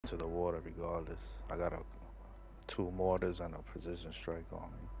into the water regardless. I got 2 mortars and a precision strike on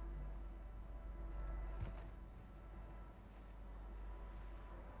me.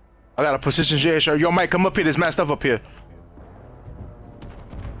 I got a precision strike. Yo, Mike, come up here. There's mad stuff up here.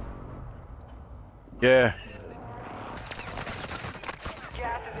 Yeah.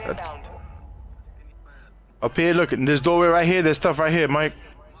 Gas is inbound. Up here, look, in this doorway right here, there's stuff right here, Mike.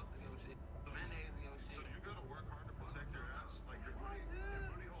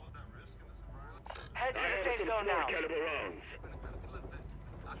 Head to the safe zone now.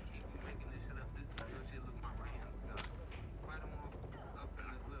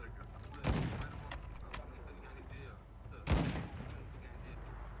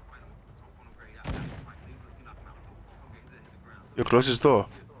 Yo, close this door.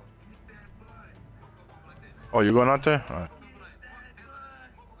 Oh, you're going out there? Alright.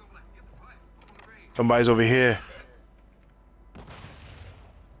 Somebody's over here.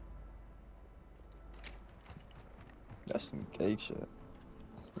 That's some gay shit.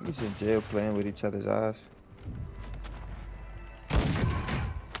 Niggas in jail playing with each other's eyes.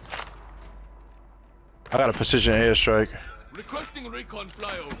 I got a precision airstrike. Requesting recon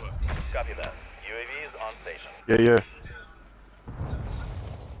flyover. Copy that. UAV is on station. Yeah.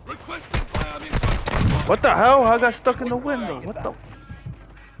 Requesting fire mission. What the hell? I got stuck in the window. What the?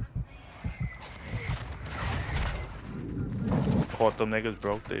 Caught them niggas,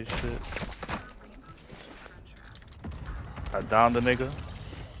 broke their shit. I downed the nigga.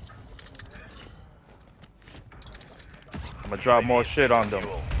 I'm gonna drop more shit on them.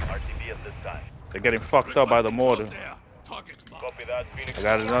 RTB at this time. They're getting fucked up by the mortar. Copy that. Phoenix. I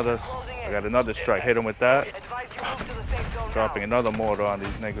got another strike. Hit him with that. Advise you move to the safe zone Dropping now. another mortar on these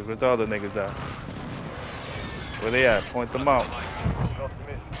niggas. Where's the other niggas at? Where they at? Point them out.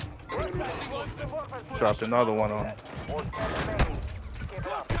 Dropped another one on.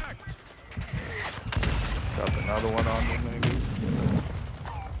 Dropped another one on them niggas.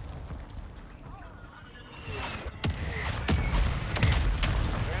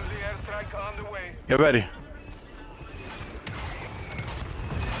 Friendly airstrike on the way. Get ready.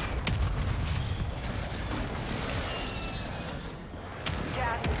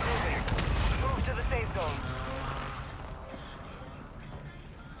 Gas is moving. Move to the safe zone.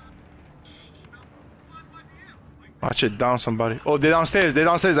 Watch it down somebody. Oh, they're downstairs. They're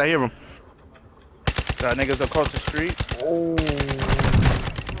downstairs. I hear them. Got niggas across the street. Oh.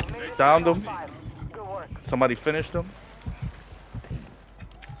 Downed them. Good work. Somebody finished them.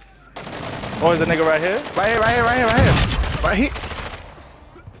 Oh, there's a nigga right here. Right here.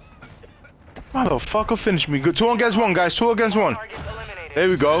 Motherfucker finished me. Good. 2 against 1, guys. 2 against 1. Target eliminated. There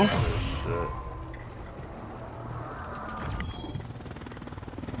we go.